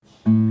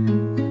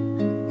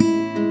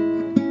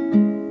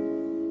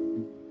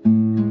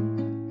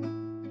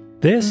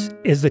This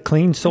is the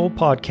Clean Soul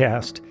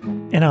Podcast,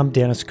 and I'm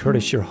Dennis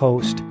Curtis, your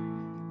host.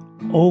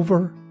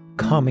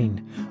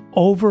 Overcoming,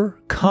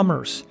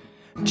 overcomers.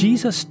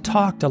 Jesus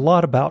talked a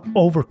lot about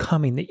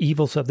overcoming the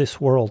evils of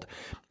this world.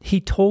 He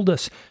told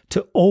us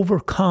to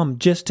overcome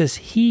just as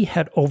He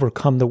had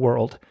overcome the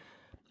world.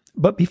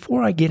 But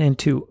before I get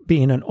into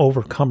being an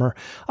overcomer,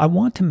 I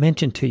want to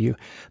mention to you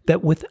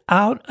that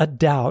without a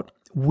doubt,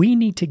 we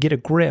need to get a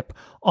grip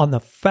on the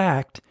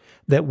fact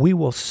that we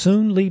will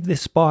soon leave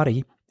this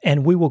body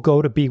and we will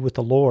go to be with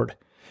the Lord.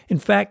 In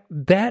fact,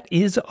 that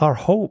is our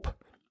hope.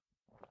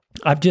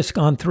 I've just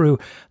gone through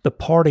the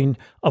parting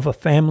of a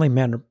family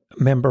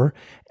member,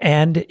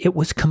 and it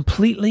was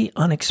completely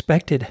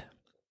unexpected.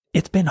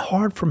 It's been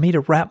hard for me to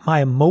wrap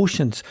my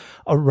emotions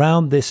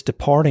around this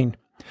departing,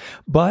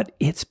 but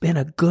it's been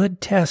a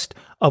good test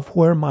of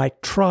where my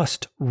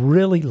trust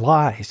really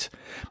lies.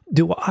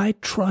 Do I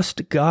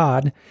trust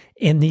God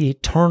in the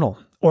eternal,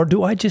 or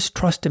do I just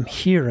trust Him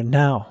here and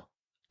now?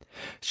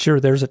 Sure,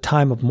 there's a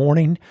time of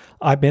mourning.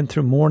 I've been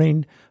through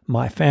mourning.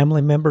 My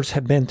family members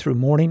have been through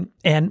mourning,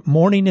 and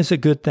mourning is a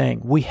good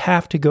thing. We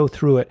have to go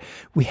through it.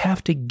 We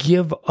have to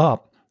give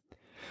up.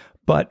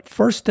 But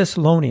 1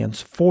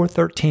 Thessalonians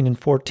 4:13 and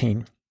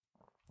 14,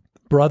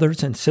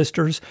 brothers and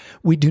sisters,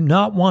 we do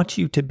not want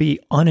you to be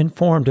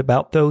uninformed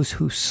about those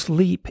who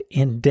sleep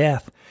in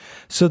death,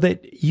 so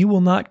that you will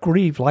not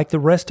grieve like the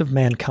rest of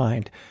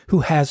mankind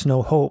who has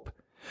no hope.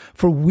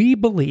 For we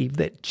believe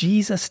that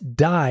Jesus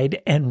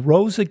died and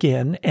rose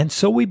again, and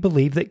so we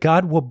believe that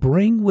God will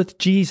bring with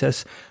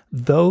Jesus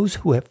those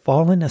who have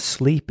fallen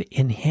asleep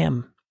in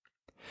Him.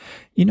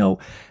 You know,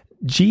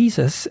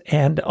 Jesus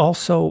and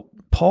also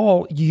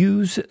Paul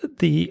use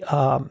the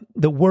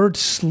word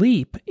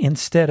sleep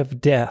instead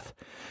of death.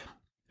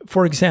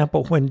 For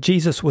example, when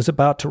Jesus was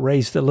about to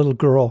raise the little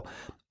girl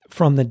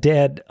from the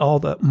dead, all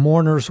the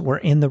mourners were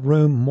in the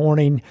room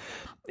mourning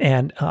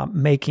and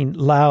making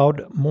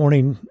loud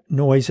mourning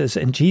noises.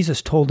 And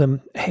Jesus told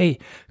him, hey,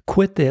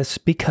 quit this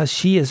because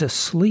she is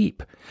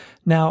asleep.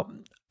 Now,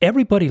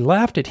 everybody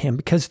laughed at him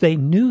because they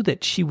knew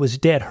that she was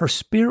dead. Her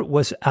spirit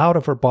was out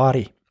of her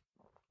body.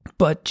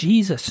 But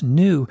Jesus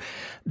knew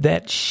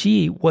that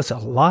she was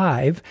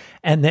alive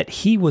and that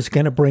He was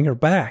going to bring her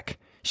back.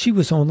 She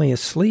was only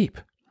asleep.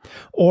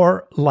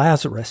 Or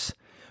Lazarus,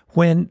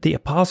 when the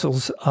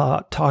apostles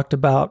talked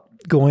about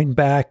going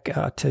back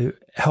to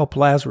help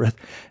Lazarus,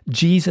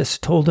 Jesus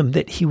told him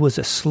that he was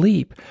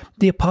asleep.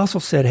 The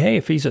apostles said, hey,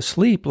 if he's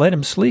asleep, let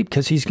him sleep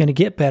because he's going to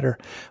get better.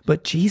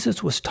 But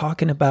Jesus was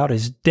talking about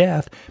his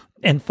death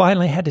and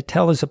finally had to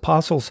tell his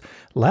apostles,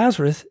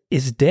 Lazarus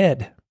is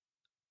dead.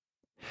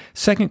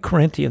 2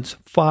 Corinthians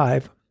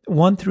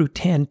 5:1 through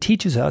 10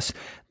 teaches us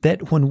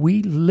that when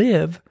we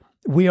live,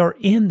 we are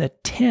in the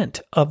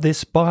tent of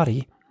this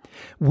body.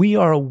 We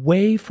are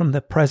away from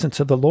the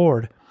presence of the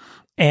Lord.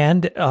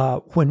 And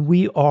when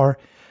we are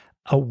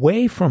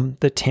away from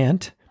the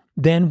tent,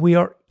 then we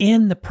are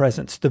in the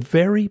presence, the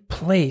very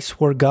place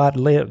where God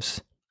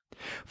lives.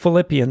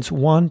 Philippians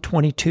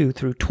 1:22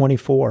 through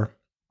 24.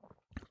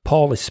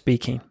 Paul is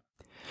speaking.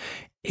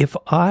 If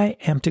I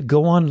am to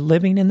go on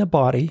living in the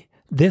body,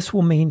 this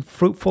will mean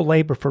fruitful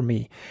labor for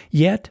me.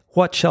 Yet,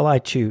 what shall I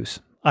choose?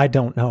 I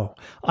don't know.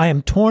 I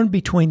am torn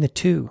between the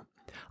two.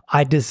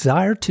 I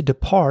desire to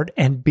depart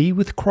and be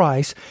with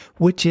Christ,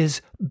 which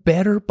is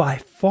better by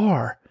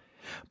far.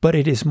 But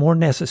it is more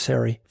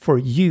necessary for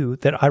you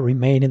that I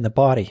remain in the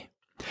body.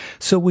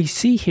 So we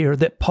see here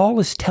that Paul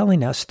is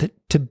telling us that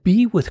to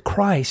be with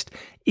Christ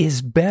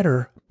is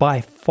better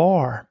by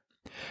far.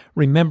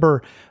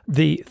 Remember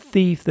the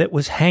thief that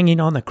was hanging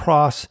on the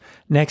cross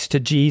next to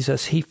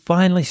Jesus. He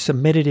finally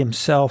submitted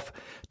himself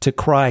to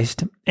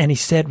Christ, and he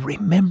said,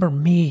 remember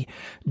me,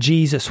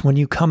 Jesus, when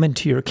you come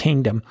into your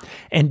kingdom.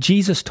 And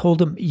Jesus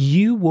told him,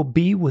 you will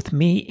be with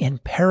me in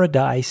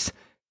paradise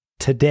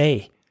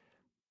today.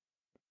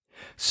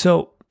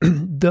 So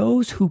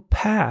those who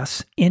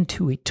pass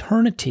into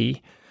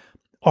eternity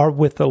are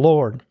with the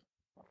Lord.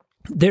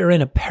 They're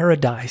in a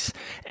paradise,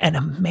 an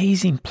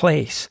amazing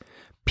place,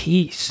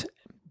 peace,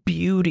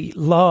 beauty,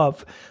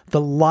 love,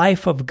 the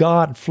life of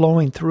God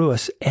flowing through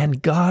us,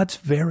 and God's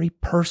very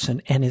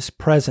person and His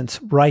presence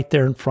right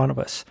there in front of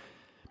us.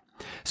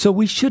 So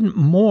we shouldn't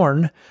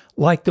mourn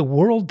like the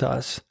world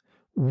does.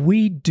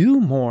 We do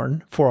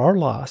mourn for our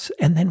loss,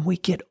 and then we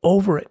get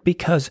over it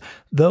because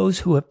those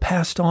who have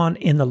passed on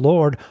in the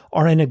Lord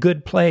are in a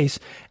good place,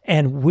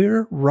 and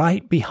we're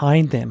right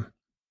behind them.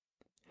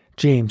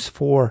 James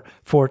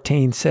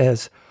 4:14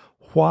 says,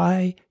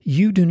 why,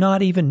 you do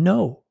not even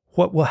know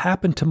what will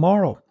happen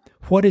tomorrow.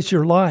 What is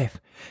your life?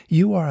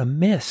 You are a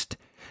mist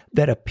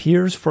that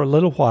appears for a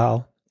little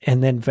while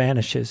and then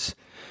vanishes.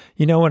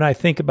 You know, when I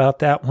think about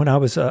that, when I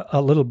was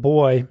a little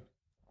boy,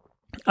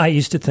 I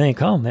used to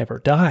think, I'll never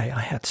die.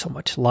 I had so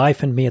much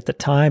life in me at the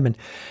time, and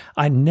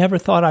I never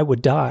thought I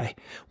would die.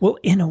 Well,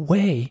 in a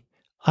way,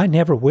 I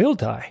never will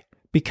die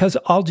because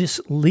I'll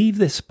just leave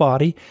this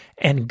body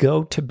and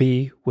go to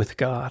be with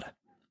God.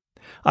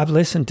 I've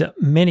listened to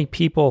many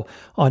people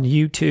on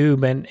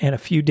YouTube and a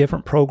few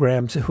different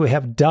programs who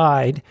have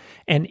died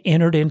and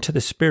entered into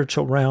the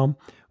spiritual realm,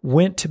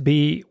 went to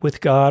be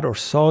with God or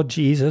saw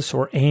Jesus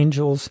or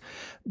angels.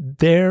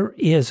 There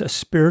is a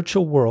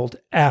spiritual world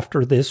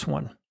after this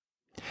one.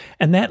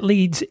 And that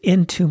leads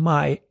into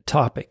my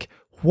topic.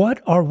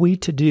 What are we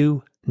to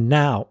do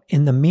now?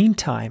 In the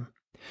meantime,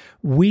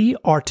 we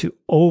are to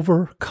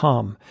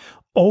overcome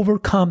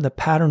the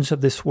patterns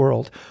of this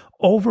world,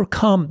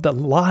 overcome the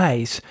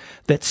lies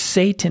that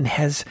Satan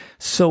has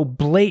so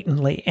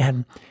blatantly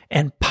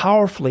and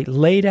powerfully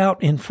laid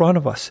out in front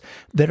of us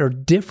that are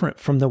different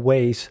from the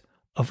ways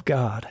of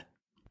God.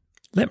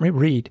 Let me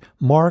read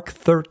Mark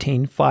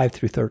 13, 5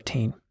 through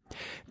 13.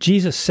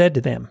 Jesus said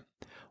to them,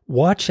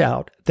 "Watch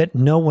out that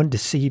no one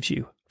deceives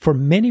you, for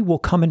many will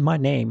come in my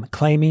name,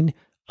 claiming,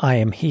 'I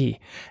am he,'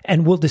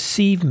 and will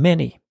deceive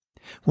many.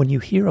 When you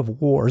hear of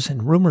wars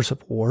and rumors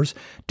of wars,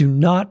 do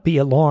not be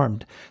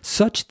alarmed.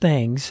 Such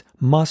things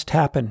must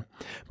happen,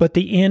 but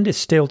the end is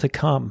still to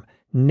come.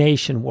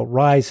 Nation will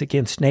rise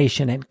against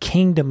nation and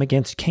kingdom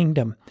against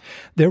kingdom.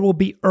 There will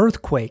be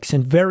earthquakes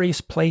in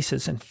various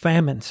places and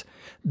famines.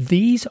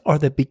 These are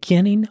the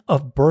beginning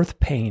of birth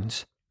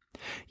pains.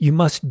 You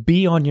must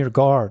be on your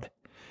guard.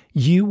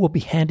 You will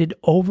be handed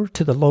over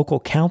to the local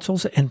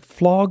councils and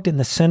flogged in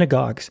the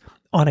synagogues.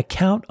 On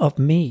account of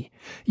me,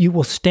 you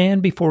will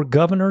stand before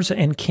governors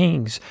and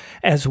kings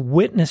as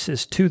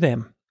witnesses to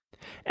them.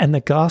 And the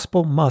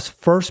gospel must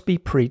first be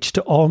preached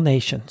to all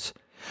nations.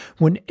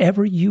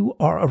 Whenever you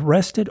are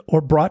arrested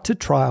or brought to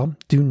trial,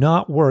 do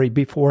not worry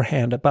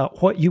beforehand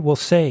about what you will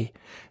say.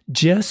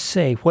 Just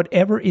say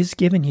whatever is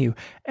given you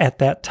at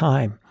that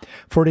time,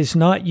 for it is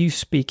not you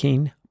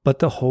speaking, but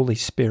the Holy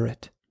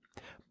Spirit.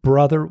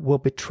 Brother will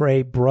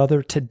betray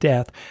brother to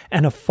death,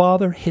 and a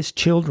father his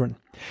children.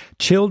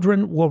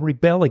 Children will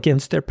rebel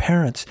against their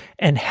parents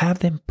and have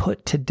them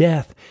put to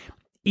death.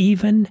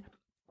 Even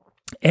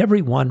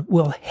everyone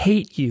will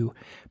hate you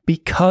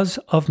because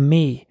of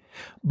me,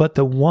 but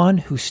the one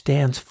who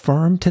stands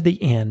firm to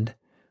the end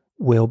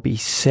will be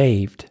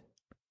saved."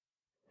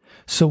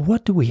 So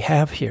what do we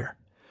have here?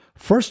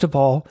 First of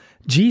all,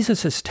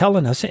 Jesus is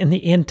telling us in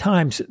the end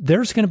times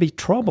there's going to be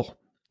trouble.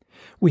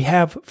 We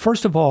have,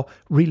 first of all,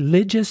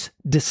 religious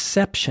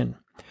deception.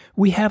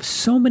 We have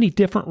so many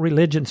different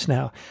religions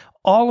now,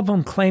 all of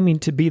them claiming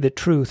to be the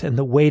truth and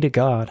the way to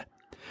God.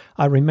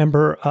 I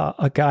remember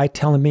a guy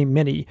telling me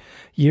many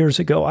years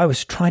ago, I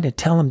was trying to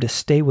tell him to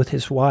stay with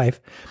his wife,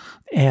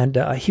 and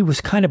he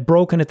was kind of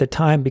broken at the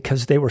time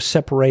because they were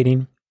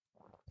separating.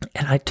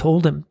 And I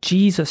told him,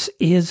 Jesus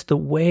is the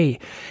way,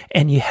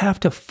 and you have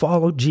to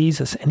follow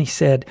Jesus. And he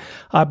said,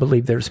 I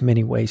believe there's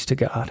many ways to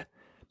God.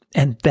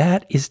 And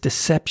that is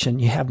deception.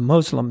 You have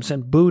Muslims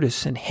and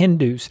Buddhists and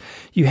Hindus.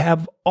 You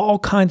have all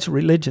kinds of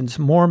religions,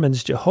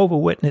 Mormons,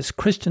 Jehovah's Witnesses,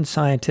 Christian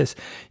Scientists.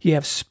 You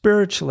have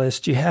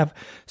spiritualists. You have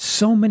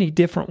so many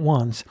different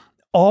ones.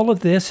 All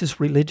of this is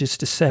religious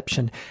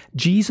deception.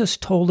 Jesus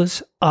told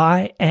us,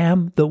 I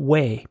am the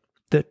way,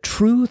 the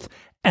truth,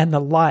 and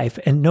the life,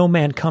 and no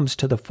man comes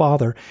to the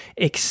Father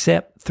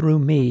except through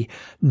me.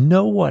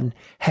 No one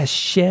has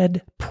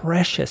shed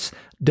precious,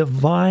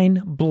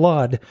 divine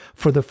blood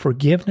for the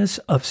forgiveness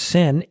of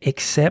sin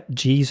except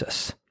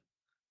Jesus.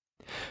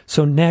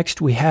 So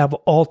next we have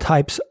all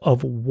types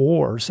of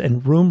wars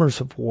and rumors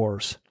of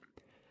wars.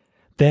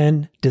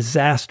 Then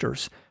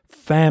disasters,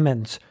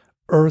 famines,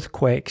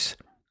 earthquakes,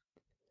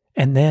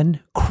 and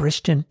then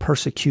Christian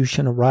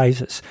persecution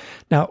arises.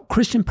 Now,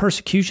 Christian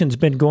persecution's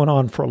been going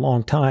on for a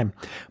long time,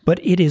 but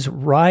it is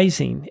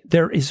rising.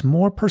 There is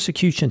more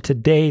persecution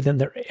today than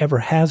there ever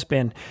has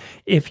been.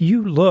 If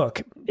you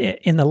look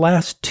in the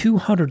last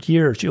 200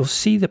 years, you'll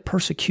see the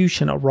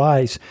persecution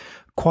arise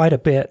quite a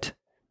bit.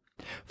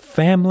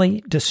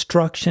 Family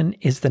destruction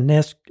is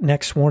the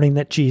next warning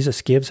that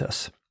Jesus gives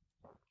us.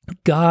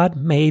 God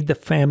made the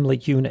family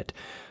unit.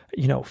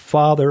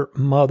 Father,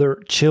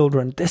 mother,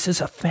 children. This is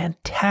a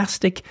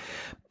fantastic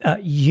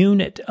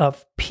unit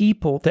of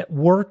people that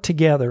work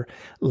together,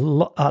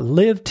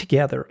 live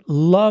together,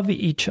 love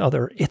each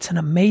other. It's an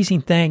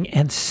amazing thing.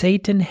 And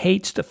Satan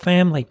hates the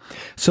family,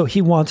 so he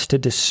wants to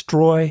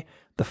destroy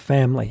the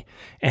family.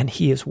 And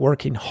he is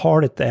working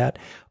hard at that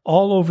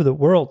all over the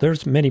world.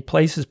 There's many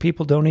places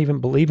people don't even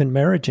believe in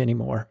marriage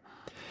anymore.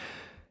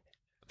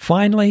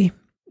 Finally,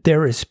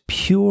 there is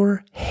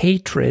pure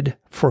hatred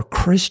for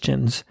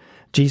Christians.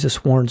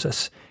 Jesus warns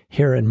us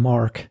here in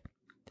Mark,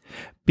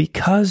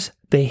 because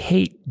they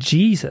hate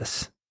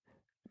Jesus,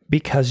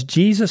 because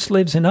Jesus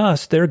lives in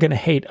us, they're going to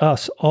hate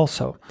us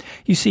also.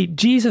 You see,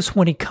 Jesus,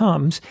 when he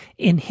comes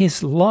in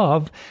his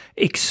love,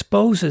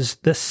 exposes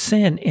the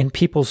sin in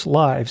people's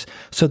lives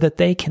so that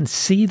they can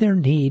see their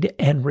need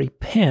and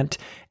repent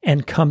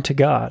and come to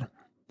God.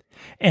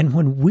 And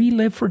when we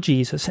live for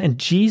Jesus and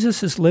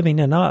Jesus is living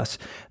in us,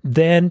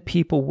 then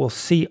people will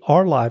see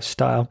our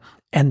lifestyle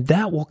and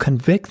that will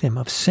convict them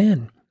of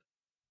sin.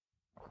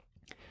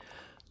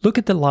 Look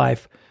at the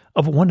life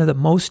of one of the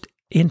most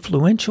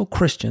influential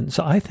Christians.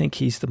 I think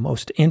he's the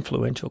most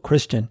influential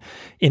Christian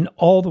in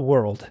all the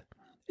world.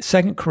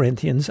 2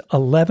 Corinthians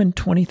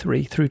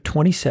 11:23 through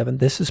 27.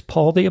 This is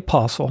Paul the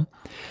Apostle,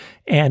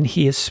 and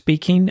he is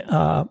speaking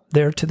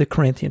there to the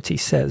Corinthians. He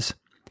says,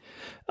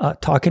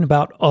 talking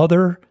about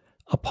other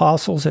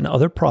apostles and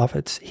other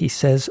prophets, he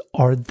says,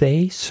 "Are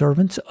they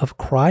servants of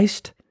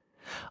Christ?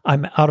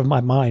 I'm out of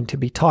my mind to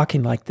be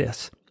talking like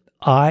this.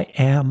 I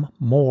am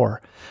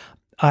more.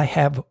 I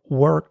have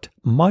worked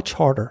much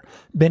harder,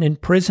 been in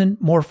prison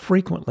more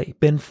frequently,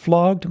 been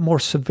flogged more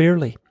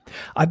severely.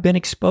 I've been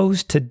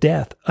exposed to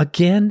death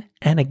again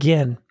and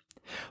again.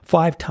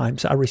 5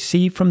 times I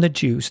received from the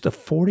Jews the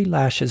 40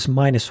 lashes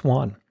minus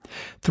 1.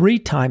 3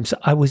 times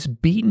I was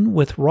beaten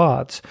with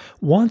rods.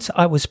 Once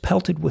I was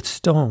pelted with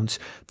stones.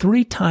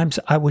 3 times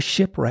I was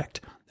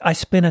shipwrecked. I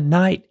spent a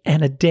night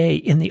and a day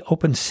in the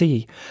open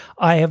sea.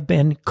 I have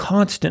been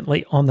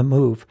constantly on the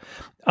move.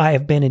 I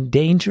have been in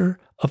danger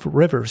of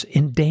rivers,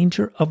 in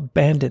danger of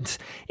bandits,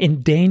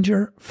 in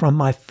danger from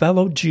my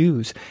fellow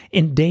Jews,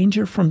 in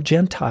danger from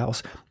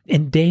Gentiles,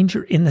 in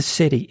danger in the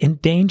city, in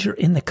danger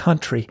in the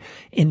country,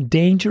 in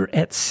danger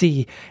at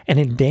sea, and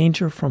in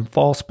danger from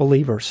false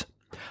believers.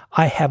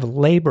 I have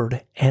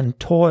labored and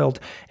toiled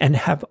and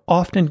have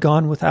often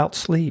gone without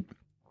sleep.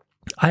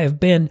 I have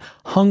been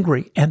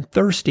hungry and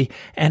thirsty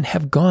and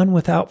have gone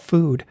without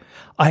food.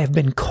 I have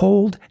been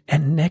cold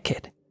and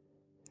naked."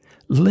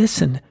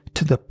 Listen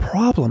to the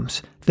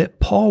problems that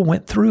Paul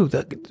went through,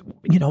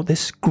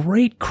 this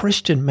great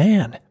Christian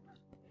man.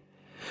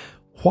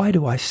 Why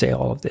do I say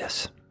all of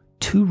this?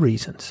 2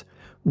 reasons.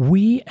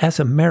 We as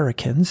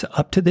Americans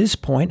up to this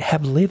point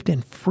have lived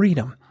in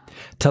freedom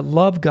to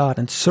love God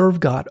and serve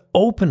God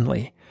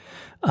openly.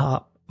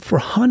 For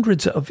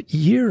hundreds of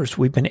years,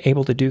 we've been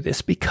able to do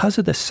this because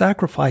of the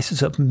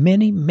sacrifices of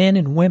many men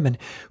and women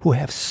who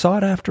have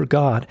sought after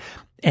God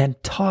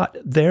and taught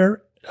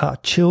their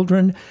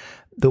children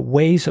the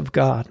ways of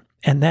God.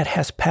 And that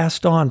has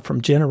passed on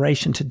from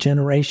generation to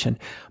generation.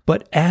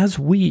 But as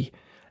we,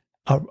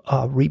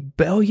 a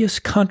rebellious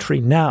country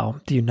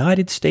now, the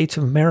United States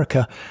of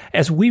America,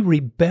 as we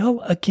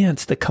rebel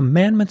against the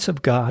commandments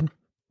of God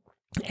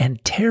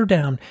and tear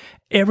down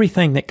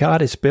everything that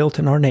God has built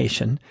in our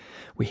nation,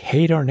 we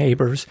hate our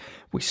neighbors,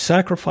 we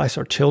sacrifice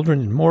our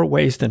children in more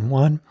ways than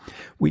one,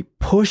 we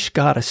push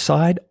God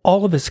aside,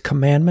 all of His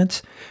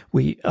commandments,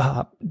 we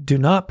do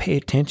not pay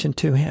attention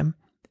to Him.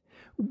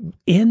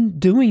 In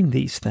doing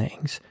these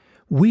things,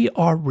 we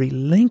are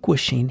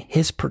relinquishing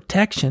His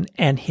protection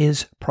and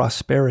His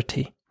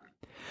prosperity.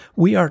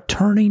 We are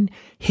turning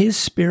His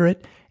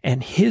Spirit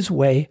and His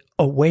way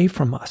away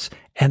from us,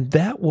 and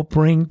that will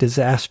bring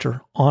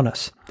disaster on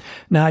us.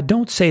 Now, I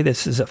don't say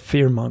this as a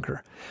fearmonger,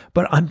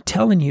 but I'm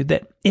telling you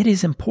that it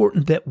is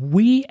important that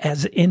we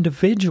as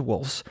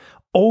individuals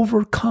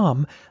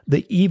overcome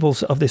the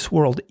evils of this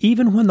world,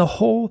 even when our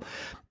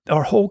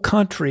whole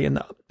country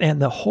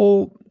and the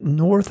whole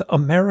North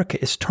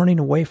America is turning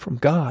away from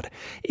God.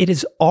 It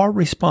is our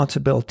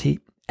responsibility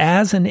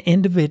as an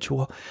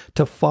individual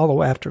to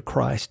follow after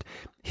Christ.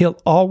 He'll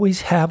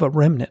always have a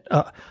remnant,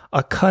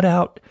 a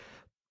cutout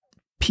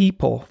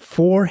people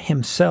for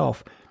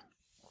Himself,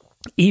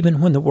 even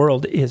when the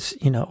world is,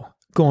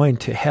 going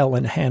to hell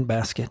in a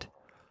handbasket.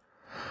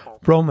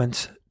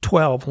 Romans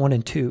 12:1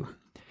 and 2.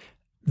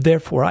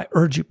 Therefore, I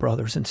urge you,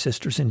 brothers and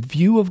sisters, in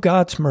view of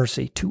God's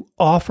mercy, to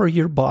offer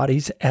your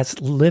bodies as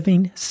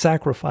living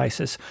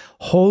sacrifices,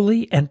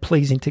 holy and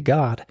pleasing to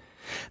God.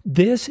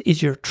 This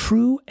is your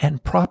true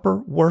and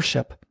proper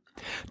worship.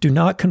 Do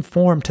not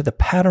conform to the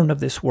pattern of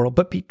this world,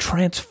 but be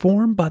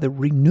transformed by the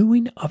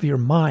renewing of your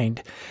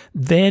mind.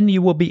 Then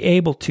you will be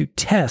able to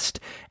test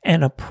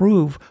and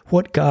approve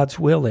what God's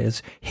will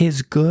is,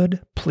 His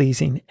good,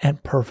 pleasing,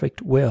 and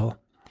perfect will.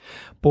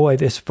 Boy,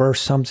 this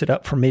verse sums it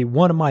up for me.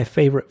 One of my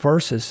favorite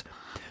verses.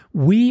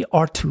 We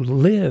are to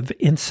live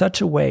in such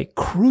a way,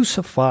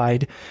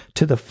 crucified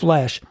to the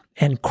flesh,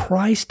 and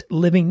Christ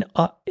living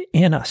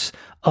in us,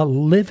 a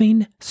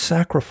living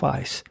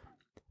sacrifice.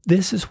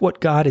 This is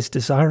what God is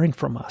desiring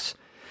from us.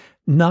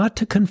 Not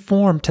to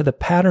conform to the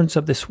patterns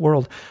of this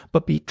world,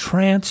 but be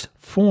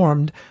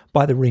transformed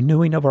by the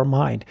renewing of our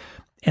mind.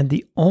 And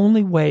the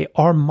only way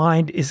our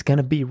mind is going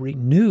to be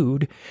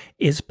renewed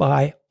is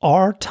by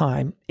our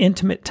time,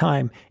 intimate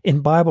time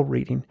in Bible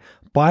reading,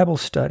 Bible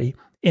study,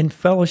 in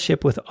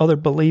fellowship with other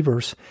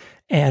believers,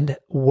 and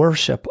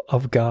worship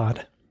of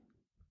God.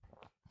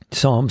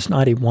 Psalms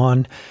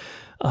 91.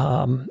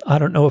 I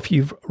don't know if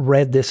you've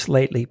read this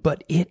lately,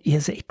 but it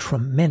is a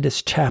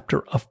tremendous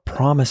chapter of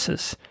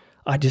promises.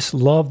 I just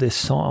love this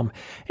psalm,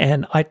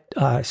 and I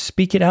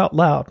speak it out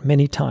loud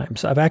many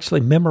times. I've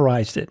actually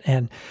memorized it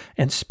and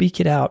speak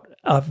it out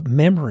of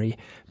memory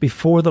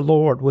before the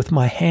Lord with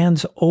my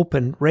hands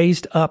open,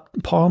 raised up,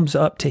 palms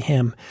up to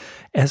Him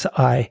as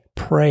I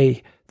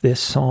pray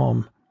this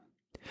psalm.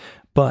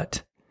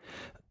 But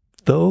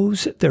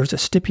there's a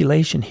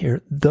stipulation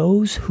here,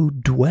 those who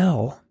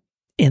dwell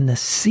in the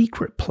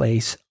secret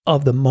place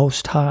of the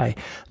Most High,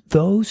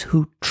 those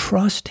who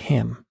trust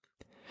Him,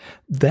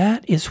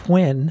 that is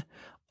when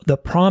the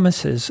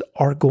promises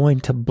are going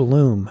to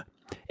bloom.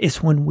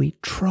 is when we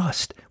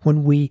trust,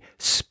 when we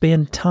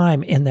spend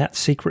time in that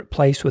secret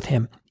place with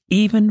Him.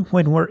 Even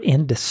when we're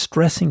in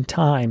distressing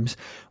times,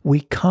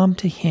 we come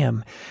to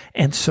Him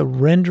and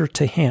surrender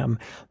to Him.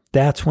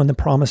 That's when the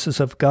promises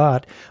of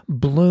God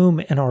bloom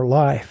in our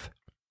life.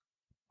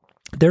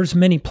 There's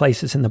many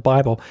places in the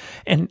Bible,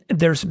 and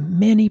there's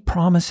many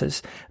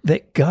promises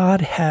that God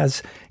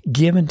has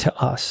given to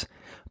us.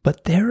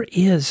 But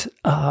there's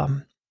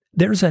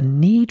a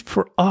need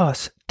for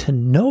us to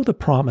know the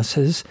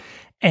promises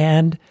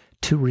and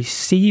to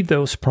receive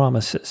those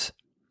promises.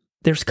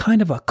 There's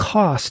kind of a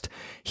cost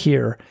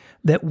here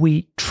that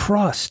we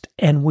trust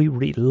and we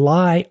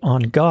rely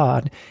on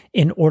God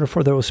in order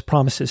for those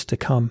promises to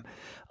come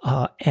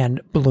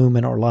and bloom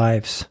in our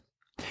lives.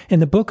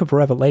 In the book of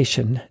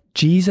Revelation,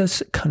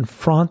 Jesus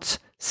confronts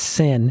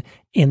sin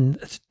in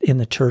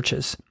the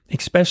churches,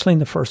 especially in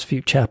the first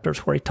few chapters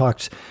where He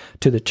talks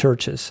to the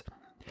churches.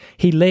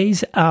 He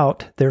lays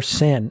out their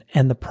sin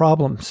and the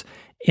problems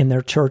in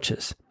their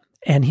churches,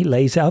 and He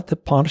lays out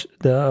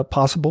the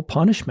possible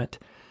punishment.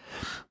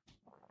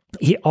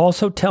 He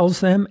also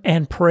tells them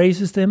and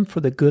praises them for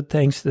the good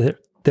things that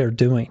they're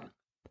doing.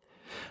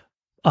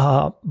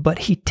 But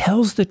He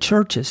tells the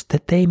churches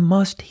that they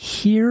must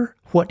hear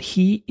what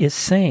He is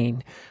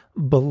saying,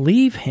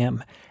 believe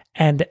Him,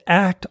 and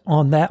act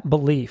on that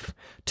belief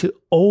to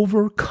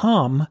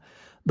overcome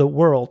the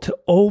world, to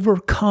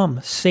overcome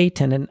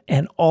Satan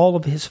and all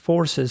of his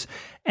forces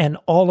and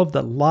all of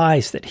the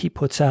lies that he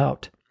puts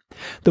out.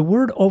 The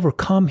word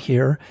overcome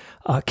here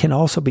can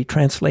also be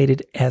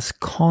translated as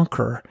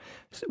conquer.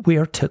 We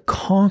are to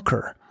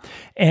conquer.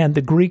 And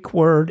the Greek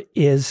word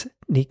is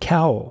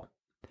nikao.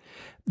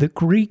 The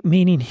Greek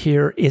meaning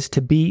here is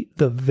to be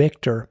the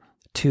victor,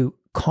 to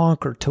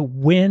conquer, to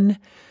win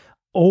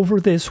over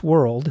this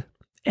world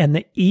and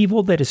the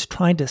evil that is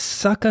trying to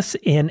suck us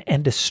in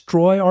and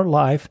destroy our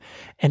life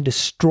and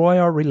destroy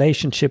our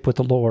relationship with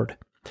the Lord.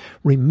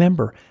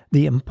 Remember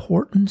the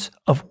importance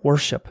of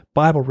worship,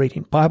 Bible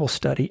reading, Bible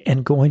study,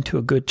 and going to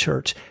a good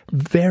church.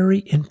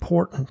 Very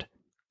important.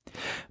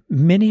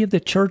 Many of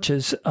the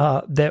churches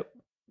that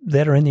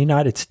are in the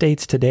United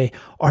States today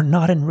are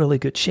not in really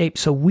good shape.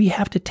 So we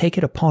have to take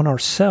it upon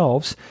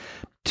ourselves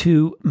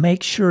to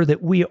make sure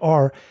that we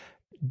are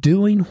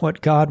doing what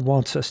God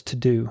wants us to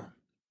do.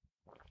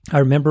 I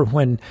remember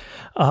when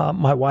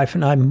my wife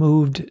and I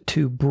moved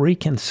to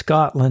Brechin,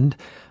 Scotland,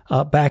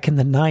 back in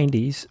the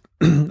 90s.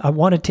 I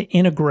wanted to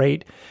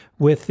integrate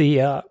with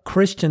the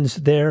Christians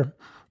there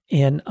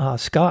in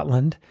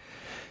Scotland.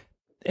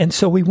 And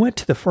so we went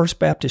to the First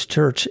Baptist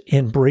Church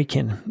in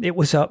Brechin. It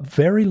was a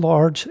very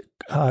large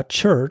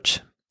church,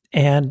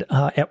 and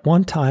at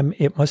one time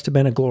it must have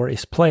been a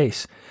glorious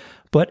place.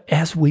 But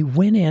as we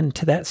went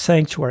into that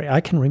sanctuary, I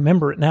can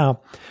remember it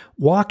now,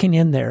 walking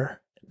in there,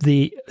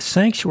 the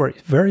sanctuary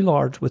is very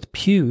large with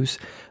pews.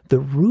 The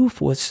roof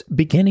was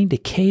beginning to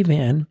cave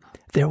in.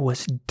 There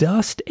was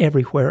dust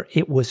everywhere.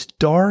 It was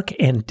dark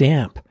and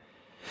damp.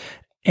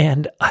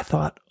 And I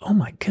thought, oh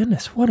my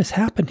goodness, what has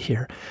happened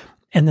here?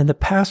 And then the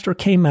pastor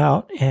came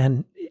out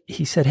and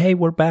he said, hey,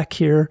 we're back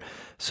here.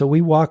 So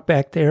we walked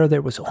back there.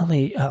 There was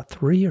only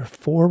 3 or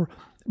 4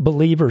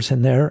 believers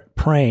in there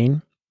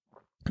praying.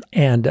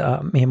 And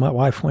me and my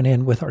wife went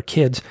in with our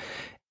kids.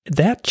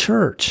 That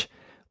church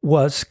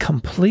was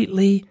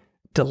completely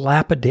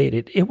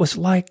dilapidated. It was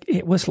like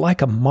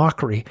a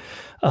mockery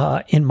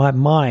in my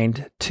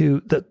mind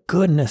to the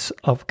goodness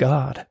of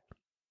God.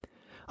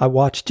 I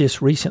watched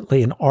just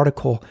recently an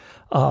article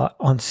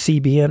on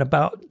CBN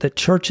about the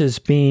churches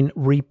being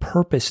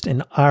repurposed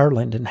in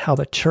Ireland and how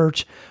the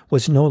church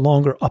was no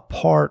longer a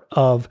part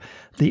of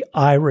the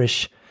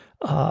Irish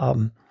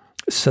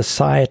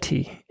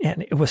society.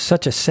 And it was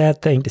such a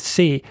sad thing to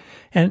see.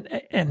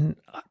 And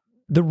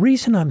the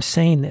reason I'm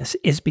saying this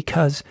is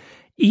because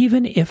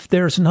even if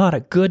there's not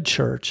a good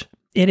church,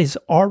 it is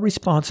our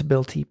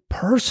responsibility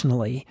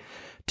personally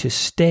to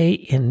stay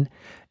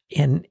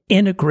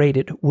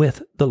integrated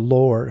with the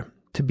Lord,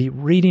 to be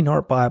reading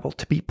our Bible,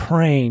 to be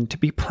praying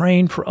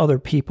for other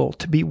people,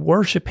 to be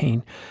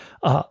worshiping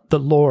the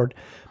Lord.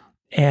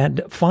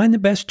 And find the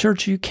best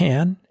church you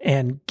can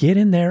and get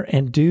in there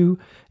and do,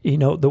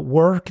 the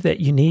work that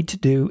you need to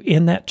do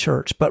in that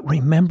church. But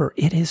remember,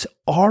 it is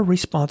our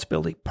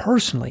responsibility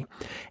personally.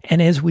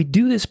 And as we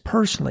do this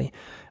personally,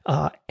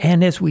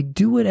 and as we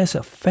do it as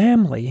a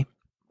family,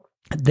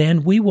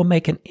 then we will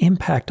make an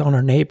impact on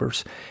our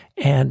neighbors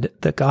and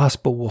the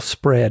gospel will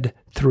spread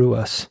through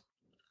us.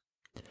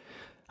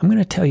 I'm going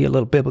to tell you a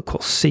little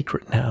biblical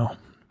secret now.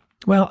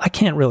 Well, I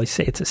can't really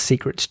say it's a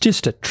secret. It's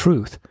just a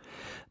truth.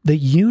 The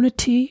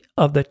unity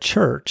of the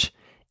church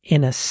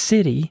in a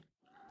city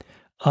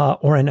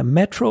or in a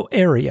metro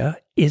area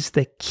is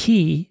the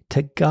key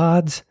to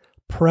God's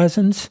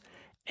presence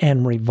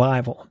and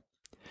revival.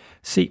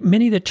 See,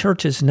 many of the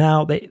churches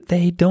now,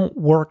 they don't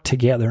work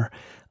together.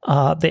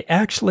 They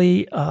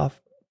actually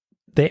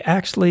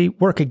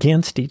work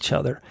against each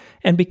other.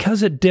 And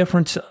because of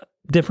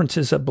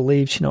differences of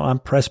beliefs, I'm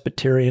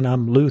Presbyterian,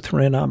 I'm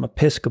Lutheran, I'm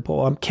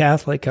Episcopal, I'm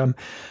Catholic, I'm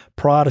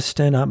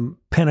Protestant, I'm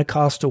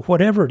Pentecostal,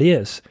 whatever it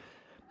is,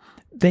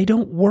 they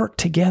don't work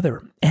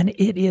together. And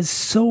it is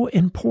so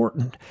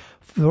important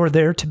for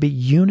there to be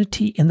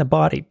unity in the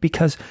body,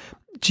 because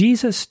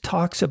Jesus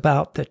talks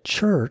about the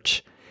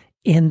church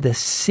in the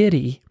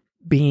city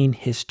being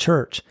his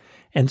church.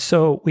 And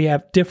so we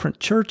have different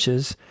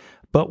churches,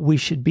 but we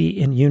should be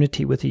in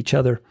unity with each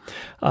other.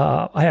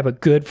 I have a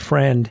good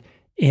friend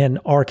in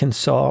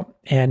Arkansas,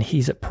 and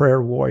he's a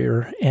prayer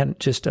warrior and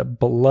just a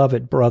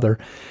beloved brother.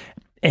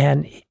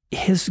 And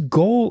his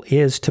goal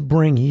is to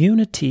bring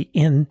unity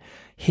in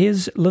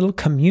his little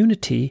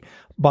community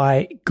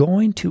by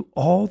going to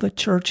all the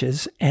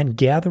churches and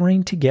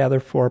gathering together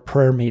for a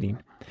prayer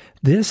meeting.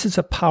 This is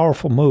a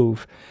powerful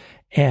move.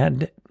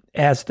 And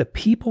as the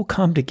people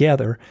come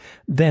together,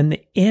 then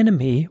the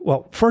enemy,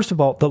 well, first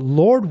of all, the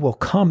Lord will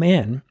come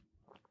in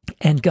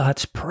and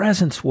God's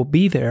presence will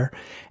be there,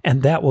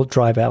 and that will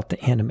drive out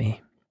the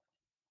enemy.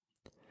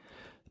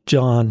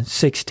 John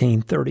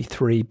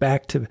 16:33,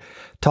 back to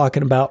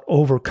talking about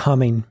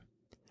overcoming.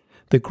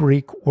 The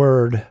Greek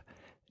word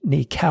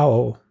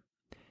nikao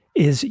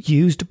is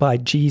used by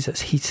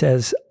Jesus. He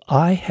says,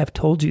 I have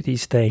told you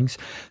these things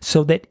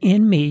so that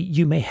in me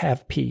you may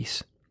have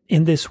peace.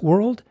 In this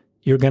world,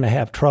 you're going to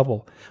have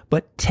trouble.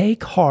 But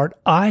take heart,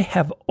 I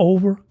have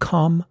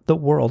overcome the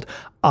world.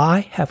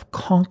 I have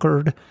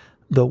conquered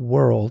the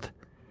world.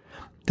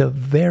 The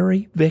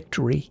very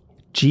victory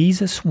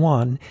Jesus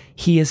won,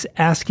 he is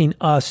asking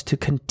us to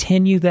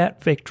continue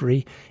that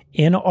victory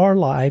in our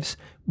lives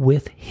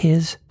with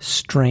his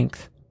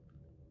strength.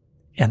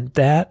 And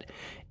that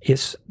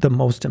is the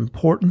most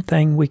important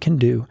thing we can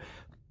do.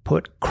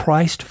 Put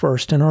Christ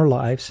first in our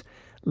lives,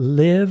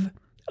 live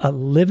a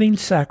living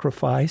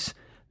sacrifice,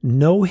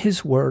 know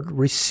his word,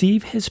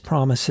 receive his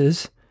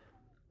promises,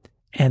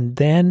 and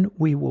then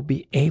we will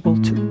be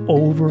able to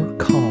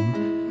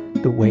overcome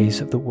the ways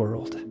of the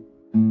world.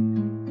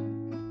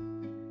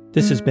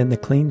 This has been the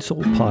Clean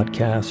Soul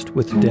Podcast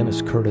with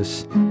Dennis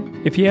Curtis.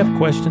 If you have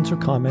questions or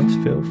comments,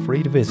 feel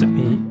free to visit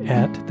me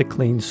at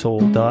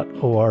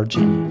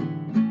thecleansoul.org.